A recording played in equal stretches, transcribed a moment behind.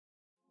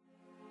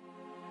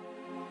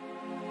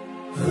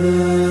Assalamu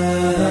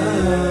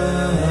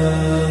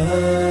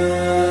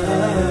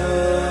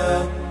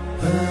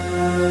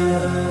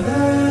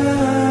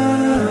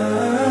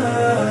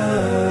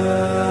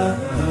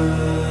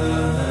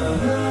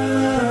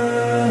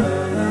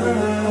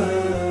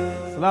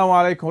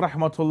alaikum wa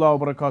rahmatullahi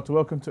wa barakatuh.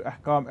 Welcome to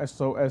Ahkam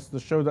SOS, the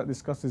show that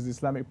discusses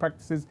Islamic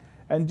practices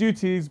and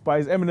duties by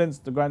His Eminence,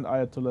 the Grand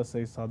Ayatollah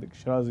Sayed Sadiq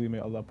Shirazi. May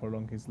Allah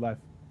prolong his life.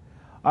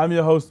 I'm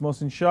your host,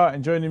 Mohsin Shah,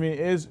 and joining me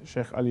is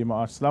Sheikh Ali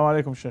Ma'ash.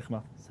 Assalamu alaikum,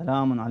 Sheikhna.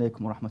 Assalamu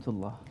alaikum wa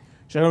rahmatullah.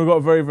 Sheikhna, we've got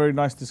a very, very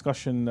nice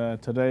discussion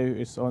today.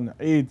 It's on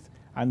Eid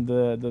and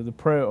the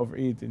prayer of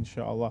Eid,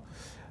 inshaAllah.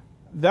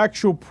 The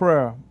actual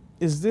prayer,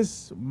 is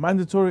this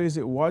mandatory? Is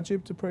it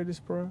wajib to pray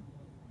this prayer?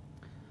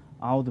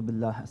 أعوذ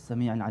بالله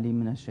السميع العليم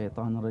من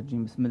الشيطان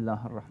الرجيم بسم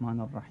الله الرحمن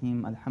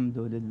الرحيم الحمد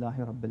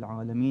لله رب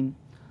العالمين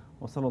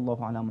وصلى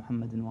الله على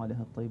محمد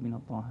وآله الطيبين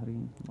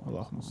الطاهرين.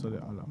 Allahumma salli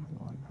ala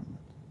Muhammad.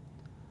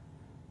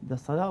 The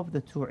salah of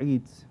the two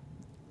Eids,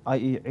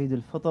 i.e. Eid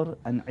al-Fitr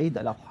and Eid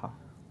al-Adha,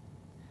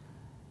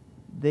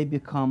 they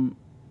become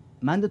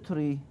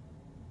mandatory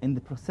in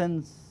the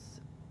presence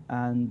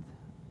and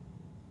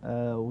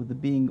with the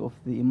being of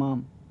the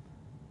Imam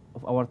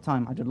of our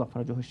time, Ajjallahu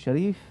Farajahu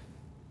al-Sharif.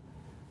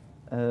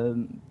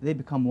 They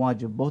become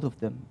wajib, both of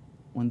them,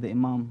 when the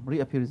Imam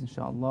reappears,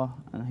 inshaAllah,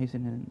 and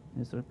hasten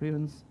his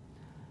appearance.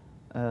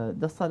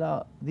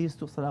 These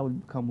two salah will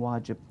become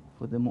wajib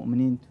for the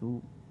mu'mineen to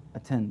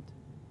attend.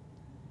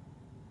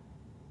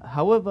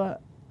 However,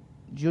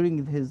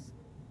 during his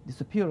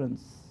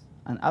disappearance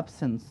and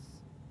absence,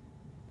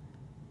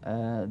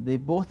 they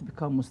both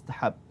become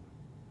mustahab.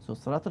 So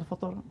Salat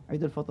al-Fitr,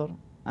 Eid al-Fitr,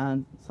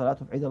 and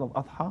Salat of Eid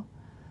al-Adha,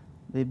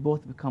 they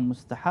both become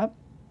mustahab.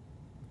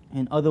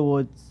 In other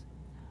words,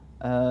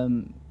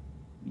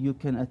 you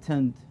can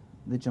attend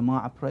the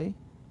Jama'ah pray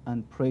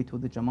and pray to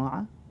the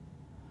Jama'ah,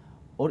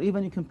 or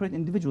even you can pray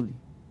individually.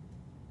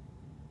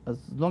 As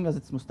long as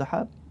it's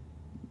mustahab,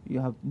 you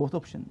have both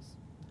options.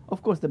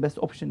 Of course, the best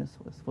option is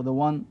for the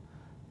one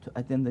to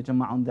attend the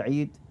Jama'ah on the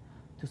Eid,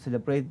 to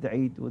celebrate the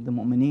Eid with the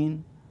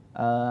mu'mineen,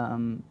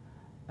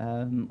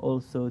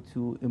 also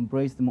to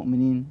embrace the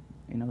mu'mineen,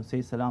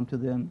 say salam to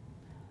them,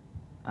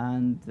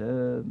 and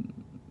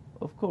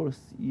of course,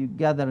 you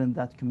gather in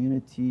that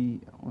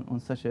community on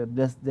such a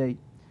blessed day.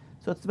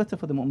 So it's better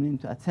for the mu'mineen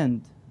to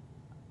attend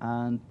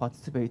and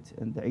participate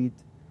in the Eid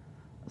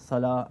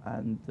Salah,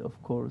 and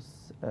of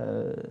course,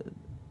 the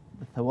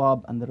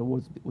thawab and the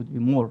rewards would be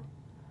more.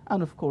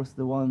 And of course,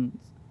 the ones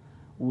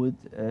would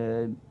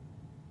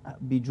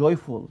be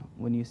joyful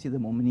when you see the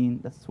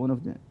mu'mineen. That's one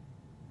of the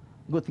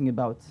good thing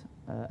about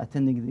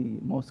attending the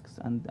mosques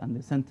and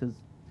the centers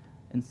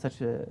in such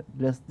a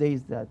blessed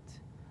days, that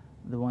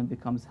the one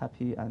becomes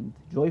happy and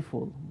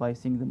joyful by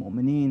seeing the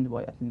mu'mineen,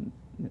 by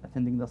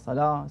attending the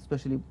salah,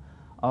 especially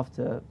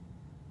after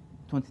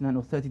 29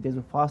 or 30 days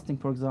of fasting,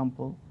 for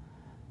example.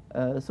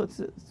 So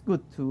it's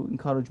good to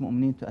encourage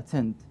mu'mineen to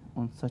attend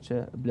on such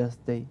a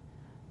blessed day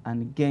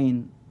and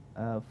gain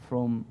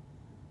from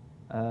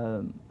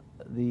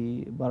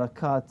the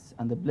barakats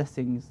and the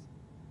blessings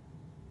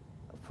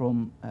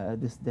from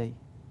this day.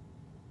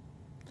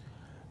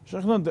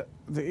 Shaykhna,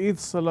 the Eid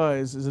Salah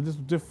is a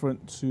little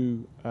different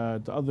to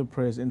the other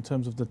prayers in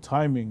terms of the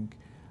timing.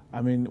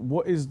 I mean,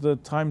 what is the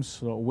time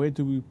slot? Where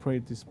do we pray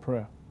this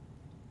prayer?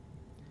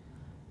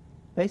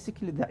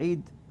 Basically, the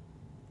Eid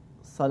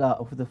Salah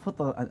of the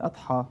Fitr and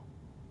Adha,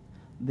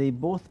 they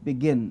both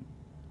begin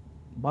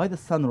by the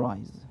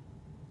sunrise.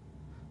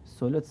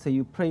 So let's say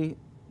you pray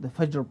the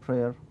Fajr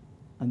prayer,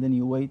 and then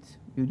you wait,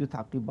 you do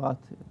taqibat,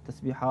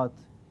 tasbihat,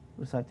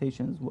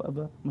 recitations,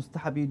 whatever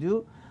mustahab you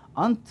do,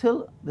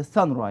 until the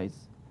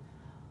sunrise.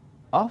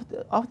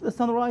 After the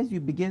sunrise, you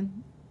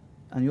begin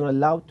and you're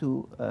allowed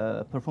to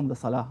perform the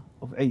salah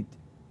of Eid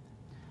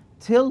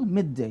till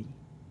midday.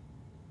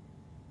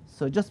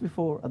 So just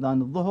before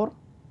Adhan al-Dhuhr,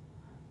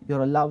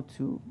 you're allowed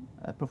to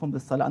perform the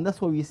salah. And that's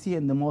what we see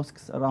in the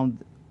mosques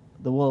around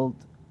the world,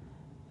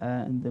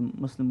 in the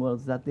Muslim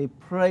world, that they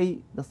pray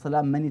the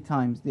salah many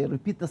times. They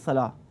repeat the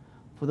salah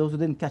for those who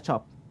didn't catch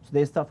up. So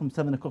they start from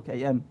 7 o'clock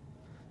a.m.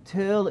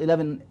 till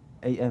 11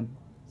 a.m.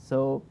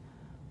 So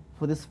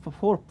for this 4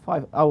 or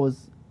 5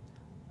 hours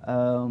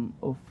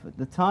of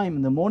the time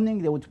in the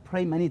morning, they would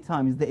pray many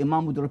times. The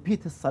Imam would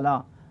repeat his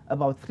salah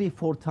about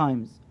 3-4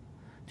 times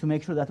to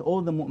make sure that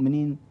all the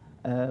mu'mineen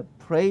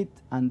prayed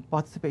and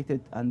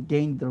participated and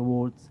gained the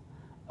rewards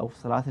of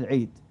Salat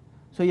al-Eid.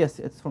 So yes,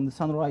 it's from the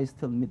sunrise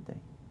till midday.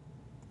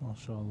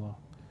 MashaAllah.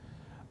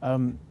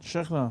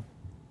 Shaykhna,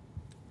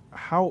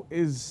 how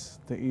is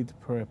the Eid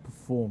prayer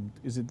performed?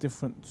 Is it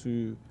different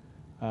to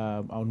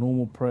our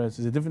normal prayers?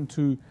 Is it different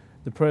to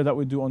the prayer that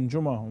we do on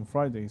Jummah on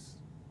Fridays?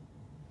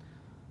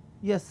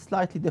 Yes,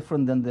 slightly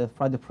different than the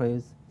Friday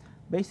prayers.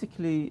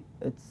 Basically,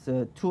 it's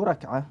 2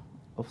 rak'ah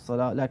of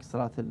salah, like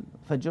Salat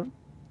al-Fajr.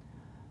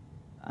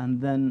 And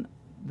then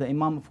the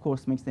Imam, of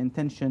course, makes the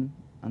intention,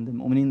 and the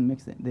mu'mineen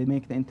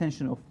make the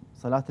intention of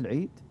Salat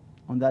al-Eid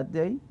on that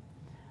day.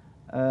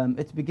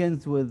 It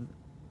begins with,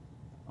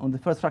 on the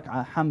first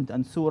rak'ah, Hamd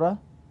and Surah,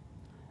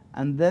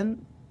 and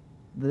then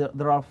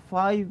there are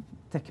 5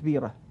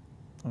 takbirah.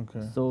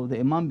 Okay. So the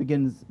Imam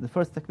begins the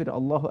first takbirah,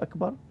 Allahu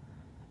Akbar.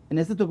 And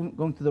instead of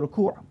going to the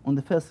ruku' on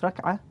the first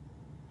rak'ah,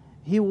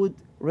 he would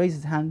raise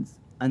his hands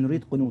and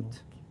read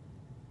qunut.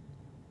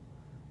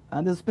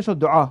 And there's a special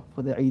dua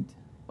for the Eid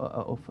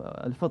of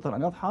Al-Fitr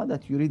and Adha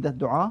that you read that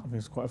dua. I think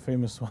it's quite a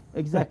famous one.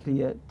 Exactly,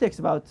 yeah. It takes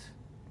about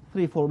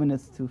 3-4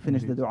 minutes to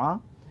finish the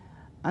dua.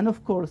 And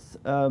of course,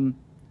 5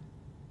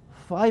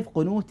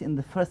 qunut in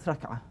the first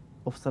rak'ah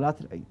of Salat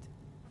al-Eid.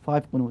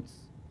 5 qunuts.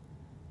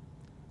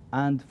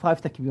 And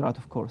 5 takbirat,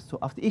 of course. So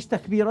after each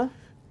takbirah,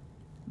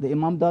 the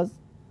Imam does,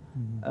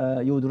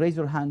 you would raise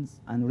your hands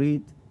and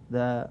read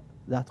that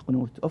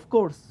qunut. Of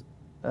course,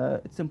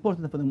 it's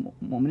important for the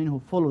mu'mineen who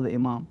follow the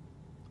Imam,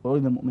 or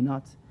even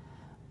mu'minat,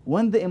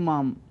 when the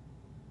Imam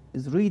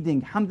is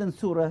reading Hamd and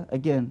Surah,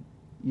 again,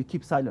 you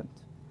keep silent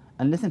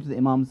and listen to the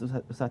Imam's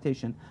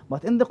recitation.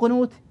 But in the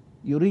qunut,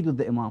 you read with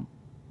the Imam,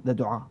 the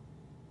dua.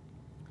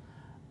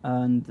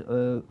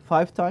 And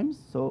 5 times,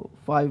 so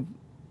 5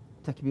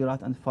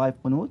 takbirat and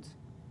 5 qunut.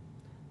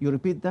 You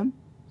repeat them.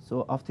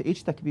 So after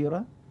each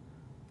takbirah,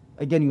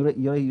 again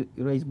you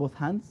raise both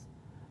hands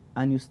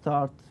and you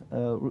start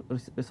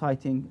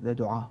reciting the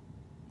dua.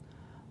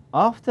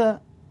 After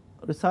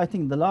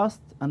reciting the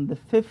last and the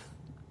 5th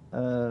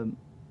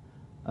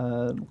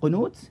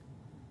qunut,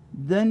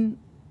 then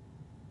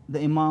the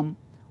Imam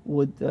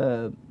would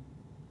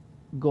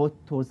go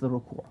towards the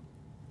ruku'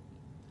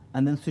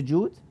 and then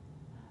sujood,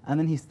 and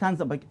then he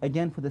stands up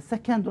again for the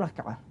second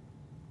rak'ah.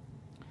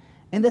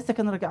 In the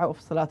second rak'ah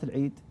of Salat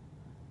al-Eid,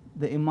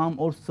 the Imam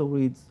also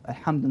reads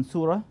Hamd and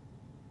Surah.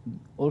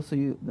 Also,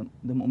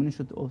 the mu'mineen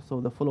should also,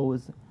 the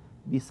followers,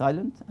 be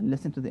silent and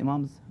listen to the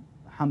Imam's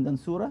Hamd and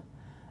Surah.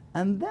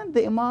 And then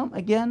the Imam,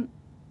 again,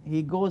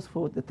 he goes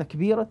for the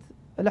Takbirat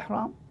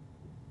al-Ihram,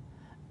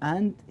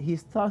 and he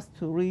starts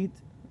to read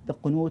the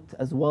qunut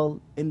as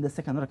well in the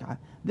second rak'ah.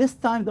 This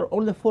time there are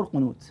only 4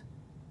 qunut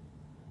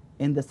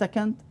in the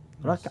second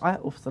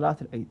rak'ah of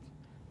Salat al-Eid.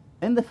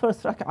 In the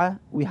first rak'ah,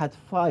 we had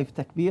 5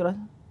 takbirah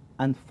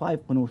and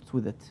 5 qunuts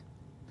with it.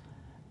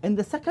 In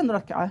the second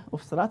rak'ah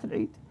of Salat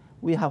al-Eid,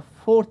 we have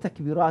 4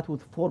 takbirat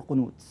with 4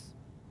 qunuts.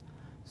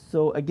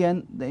 So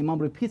again, the Imam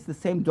repeats the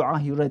same dua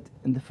he read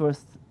in the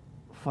first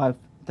 5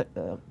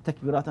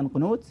 takbirat and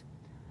qunut.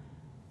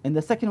 In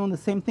the second one, the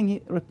same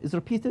thing is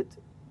repeated,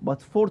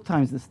 but 4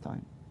 times this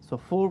time. So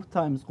 4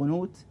 times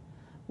qunut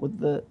with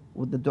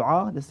the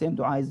dua, the same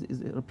dua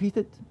is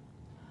repeated.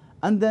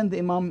 And then the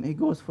Imam, he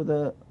goes for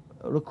the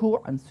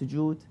ruku' and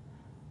sujood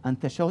and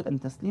tashahud and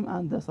taslim,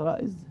 and the salah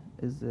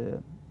is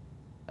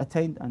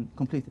attained and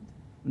completed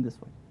in this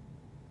way.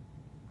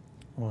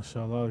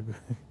 MashaAllah.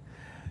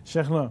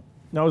 Sheikhna,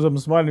 now I'm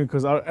smiling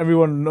because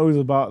everyone knows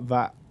about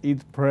that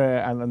Eid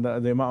prayer and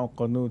the amount of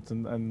qanut,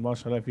 and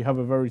mashallah, if you have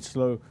a very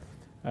slow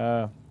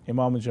Imam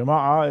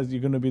Jama'ah,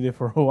 you're going to be there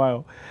for a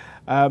while.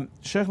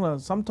 Sheikhna,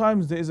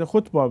 sometimes there is a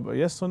khutbah,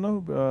 yes or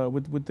no,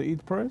 with the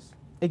Eid prayers?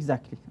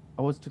 Exactly.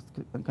 I was just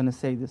going to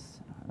say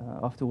this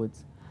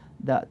afterwards,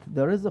 that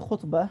there is a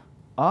khutbah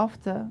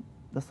after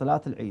the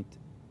Salat al-Eid.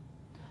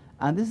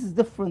 And this is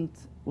different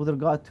with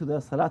regard to the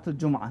Salat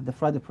al-Jum'ah, the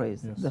Friday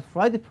prayers. Yes. The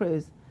Friday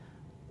prayers,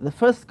 the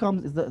first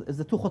comes is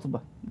the 2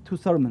 khutbah, the 2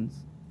 sermons,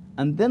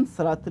 and then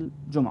Salat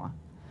al-Jum'ah.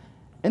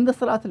 In the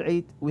Salat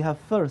al-Eid, we have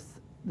first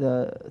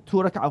the 2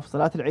 rak'ah of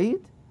Salat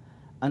al-Eid,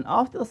 and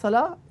after the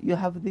Salah, you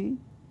have the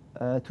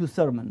 2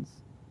 sermons.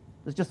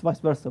 It's just vice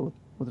versa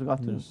with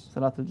regard to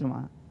Salat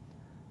al-Jum'ah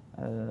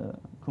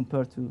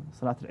compared to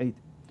Salat al-Eid.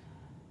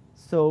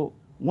 So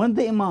when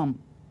the Imam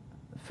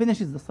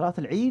finishes the Salat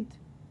al-Eid,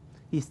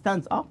 he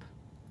stands up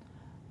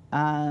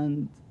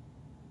and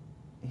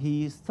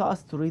he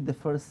starts to read the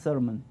first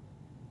sermon.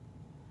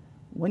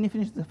 When he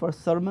finishes the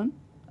first sermon,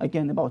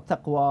 again about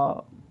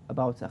taqwa,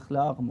 about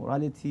akhlaq,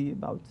 morality,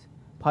 about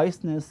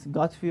piousness,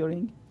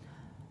 God-fearing,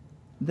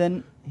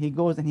 then he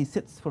goes and he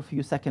sits for a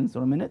few seconds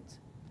or a minute,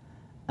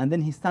 and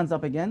then he stands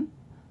up again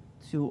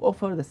to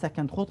offer the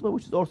second khutbah,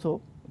 which is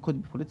also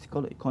could be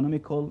political,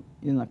 economical,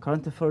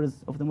 current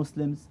affairs of the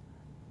Muslims.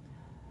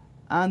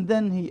 And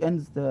then he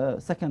ends the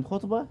second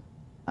khutbah,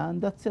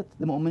 and that's it.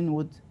 The mu'min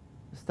would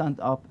stand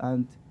up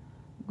and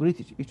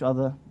greet each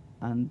other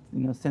and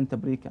send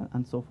tabrik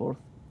and so forth.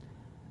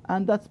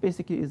 And that's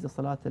basically is the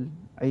Salat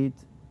al-Eid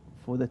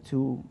for the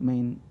 2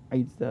 main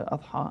Eids, the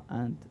Adha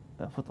and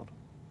Fitr.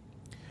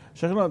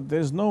 Sheikhna,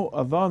 there's no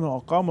adhan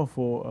or aqama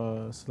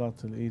for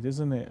Salat al-Eid,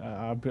 isn't it?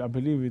 I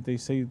believe they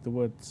say the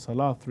word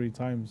Salah 3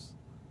 times.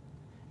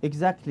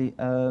 Exactly.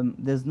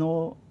 There's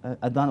no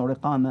adhan or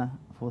iqama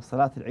for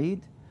Salat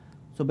al-Eid.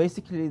 So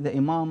basically the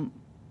Imam,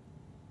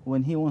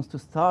 when he wants to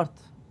start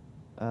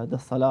the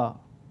Salah,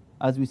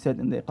 as we said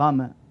in the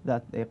iqama,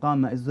 that the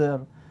iqama is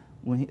there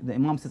when the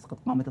Imam says qad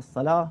qamat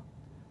as-salah,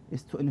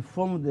 is to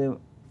inform the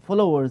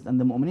followers and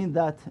the mu'mineen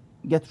that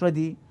get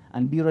ready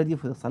and be ready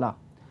for the Salah.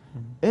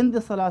 In the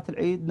Salat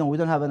al-Eid, no, we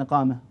don't have an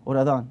iqama or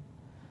adhan.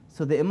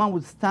 So the Imam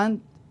would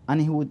stand and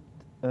he would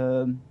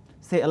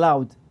say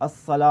aloud,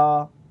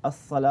 as-salah,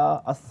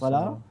 as-salah,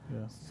 as-salah.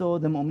 Yes. So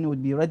the mu'mineen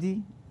would be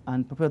ready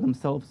and prepare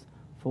themselves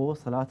for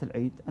Salat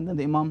al-Eid. And then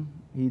the Imam,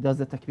 he does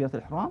the Takbirat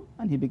al-Ihram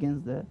and he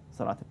begins the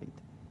Salat al-Eid.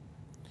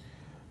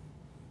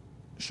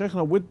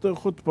 Shaykhna, with the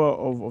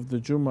khutbah of the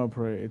Jummah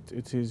prayer,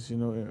 it is, you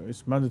know,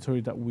 it's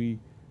mandatory that we,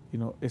 you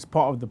know, it's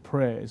part of the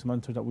prayer, it's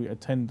mandatory that we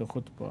attend the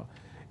khutbah.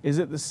 Is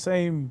it the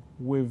same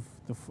with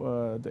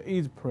the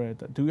Eid prayer?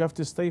 Do we have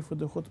to stay for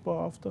the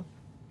khutbah after?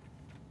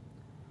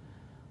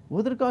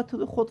 With regard to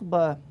the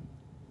khutbah,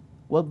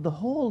 well, the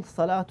whole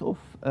Salat of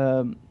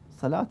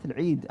Salat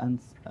al-Eid and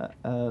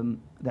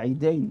the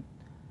Eidain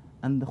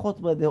and the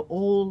khutbah, they're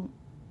all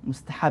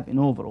mustahab in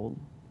overall.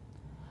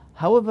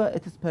 However,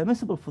 it is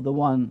permissible for the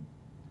one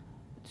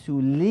to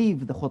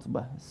leave the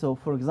khutbah. So,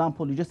 for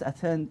example, you just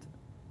attend,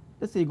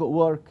 let's say you got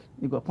work,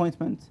 you got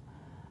appointment,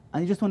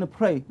 and you just want to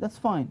pray, that's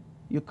fine.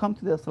 You come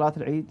to the Salat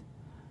al-Eid,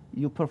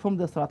 you perform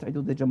the Salat al-Eid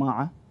with the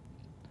Jama'ah.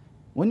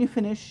 When you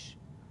finish,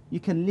 you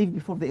can leave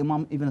before the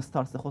Imam even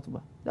starts the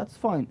khutbah. That's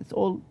fine, it's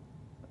all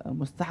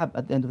mustahab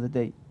at the end of the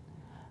day.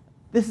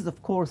 This is,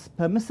 of course,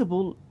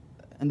 permissible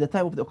in the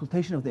time of the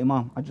occultation of the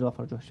Imam, Ajjallahu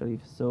Farajah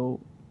Sharif. So,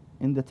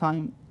 in the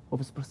time of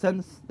his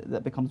presence,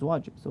 that becomes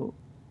wajib. So,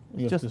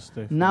 it's just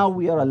now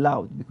we are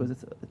allowed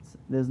because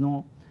there's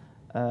no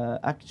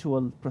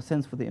actual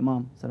presence for the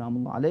Imam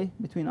Salamullah alayh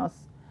between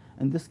us.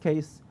 In this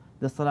case,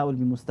 the salah will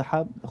be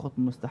mustahab, the khutbah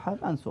mustahab,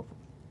 and so forth.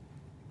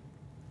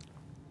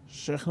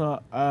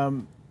 Shaykhna,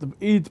 the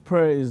Eid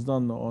prayer is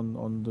done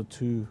on the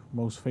two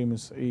most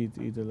famous Eid,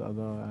 Eid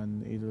al-Adha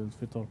and Eid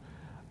al-Fitr.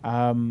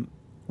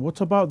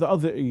 What about the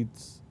other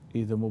Eids,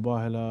 Eid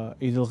al-Mubahala,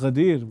 Eid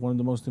al-Ghadir, one of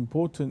the most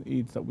important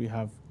Eids that we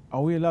have?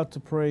 Are we allowed to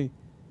pray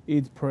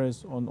Eid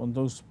prayers on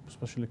those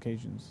special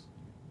occasions?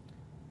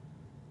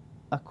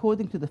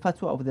 According to the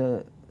fatwa of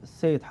the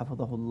Sayyid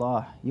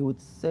Hafidhahullah, he would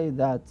say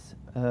that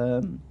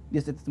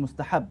yes, it's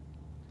mustahab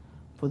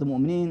for the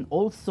mu'mineen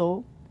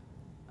also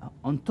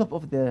on top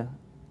of the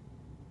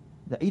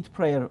Eid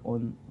prayer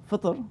on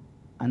Fitr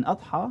and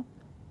Adha,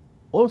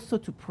 also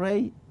to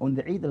pray on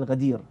the Eid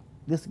al-Ghadir,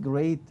 this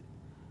great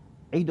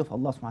Eid of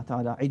Allah subhanahu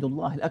wa ta'ala,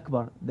 Eidullah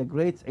al-Akbar, the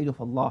great Eid of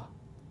Allah,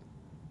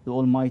 the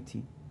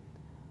Almighty.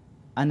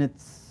 And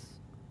it's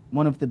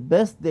one of the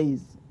best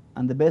days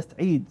and the best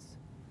Eids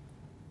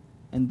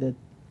in the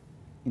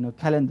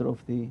calendar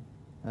of the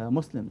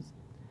Muslims.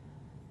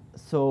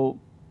 So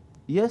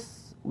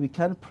yes, we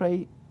can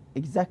pray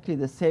exactly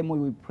the same way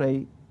we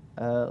pray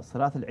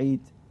Salat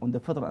al-Eid on the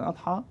Fitr and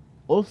Adha,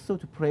 also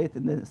to pray it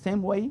in the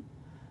same way,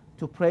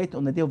 to pray it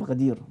on the day of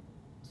Ghadir.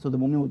 So the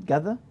Mu'min would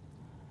gather,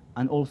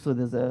 and also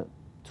there's a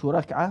 2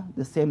 rak'ah,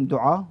 the same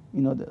dua,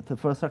 the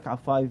first rak'ah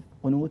 5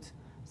 qunut,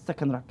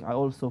 second rak'ah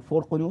also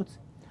 4 qunut,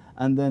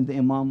 and then the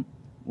Imam,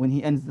 when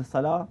he ends the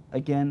Salah,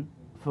 again,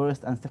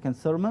 first and second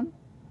sermon,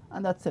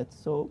 and that's it.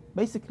 So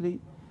basically,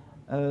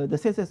 the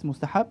Sayyid says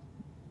mustahab,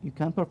 you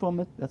can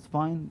perform it, that's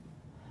fine,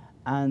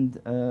 and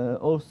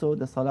also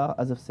the Salah,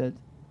 as I've said,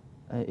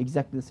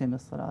 exactly the same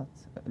as Salat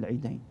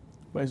al-Eidain.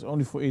 But it's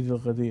only for Eid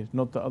al-Ghadir,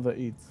 not the other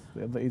Eids.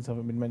 The other Eids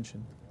haven't been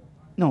mentioned.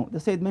 No, the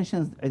Sayyid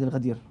mentions Eid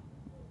al-Ghadir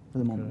for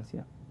the moment,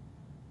 yeah.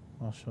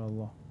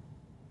 MashaAllah.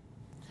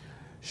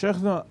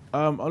 Shaykhna,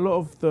 a lot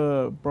of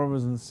the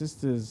brothers and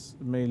sisters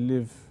may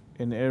live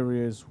in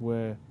areas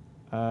where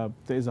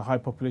there is a high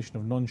population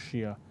of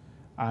non-Shia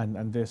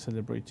and they're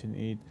celebrating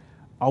Eid.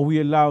 Are we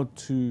allowed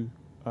to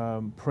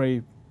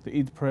pray the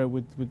Eid prayer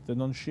with the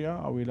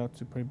non-Shia? Are we allowed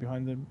to pray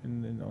behind them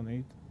on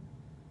Eid?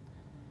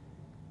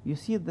 You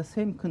see, the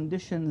same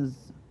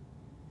conditions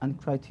and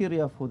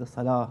criteria for the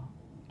Salah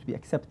to be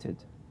accepted.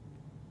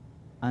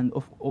 And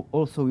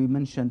also we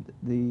mentioned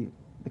the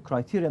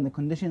criteria and the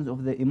conditions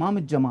of the Imam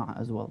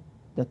al-Jama'ah as well.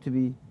 That to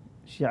be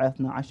Shia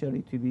Ithna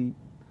Ashari, to be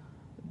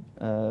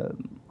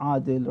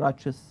Adil,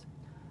 righteous,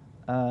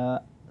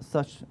 and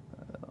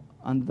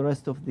the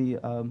rest of the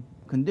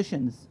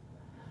conditions.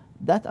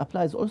 That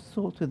applies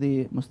also to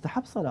the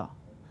Mustahab Salah.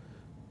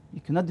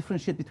 You cannot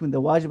differentiate between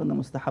the Wajib and the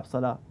Mustahab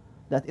Salah.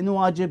 That in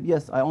Wajib,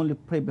 yes, I only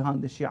pray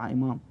behind the Shia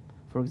Imam,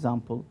 for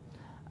example.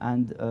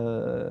 And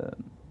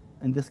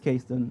in this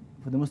case, then,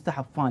 for the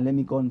Mustahab, fine, let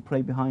me go and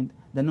pray behind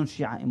the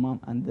non-Shia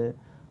Imam and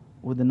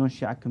with the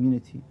non-Shia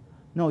community.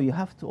 No, you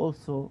have to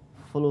also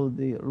follow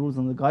the rules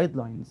and the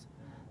guidelines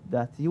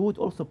that you would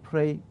also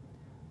pray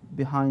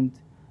behind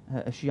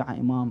a Shia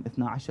Imam,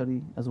 Ithna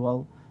Ashari as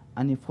well,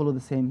 and you follow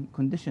the same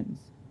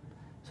conditions.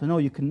 So no,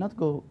 you cannot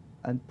go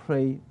and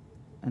pray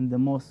in the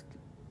mosque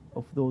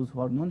of those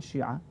who are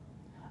non-Shia,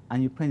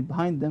 and you pray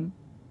behind them,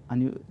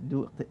 and you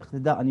do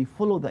iqtida, and you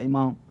follow the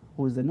Imam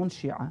who is a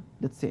non-Shia,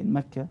 let's say in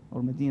Mecca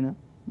or Medina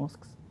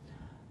mosques,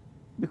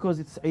 because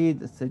it's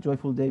Eid, it's a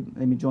joyful day,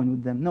 let me join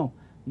with them. No,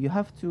 you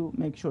have to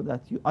make sure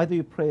that either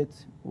you pray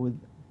it with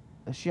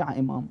a Shia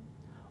Imam,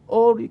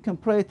 or you can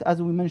pray it,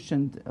 as we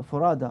mentioned,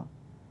 Furada.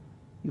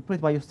 You pray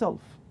it by yourself.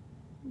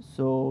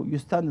 So you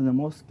stand in the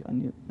mosque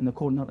and in the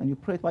corner and you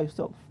pray it by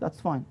yourself. That's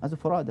fine, as a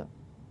Furada.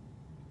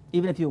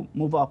 Even if you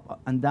move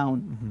up and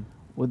down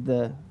with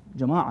the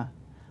Jama'ah,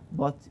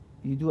 but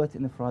you do it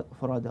in a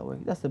Furada way.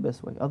 That's the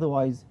best way.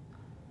 Otherwise,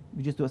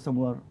 you just do it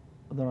somewhere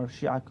there are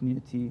Shia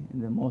community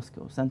in the mosque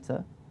or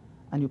center,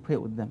 and you pray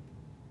with them.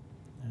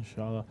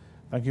 Inshallah.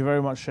 Thank you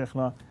very much,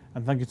 Sheikhna.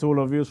 And thank you to all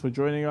of you for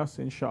joining us.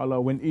 Inshallah,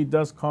 when Eid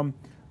does come,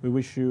 we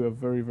wish you a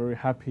very, very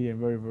happy and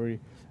very, very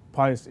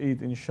pious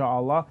Eid,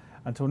 inshallah.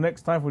 Until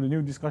next time for the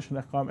new discussion,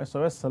 Ahkam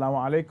SOS. Assalamu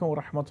alaikum wa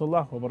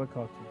rahmatullah wa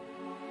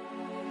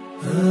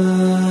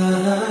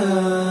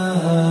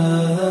barakatuh.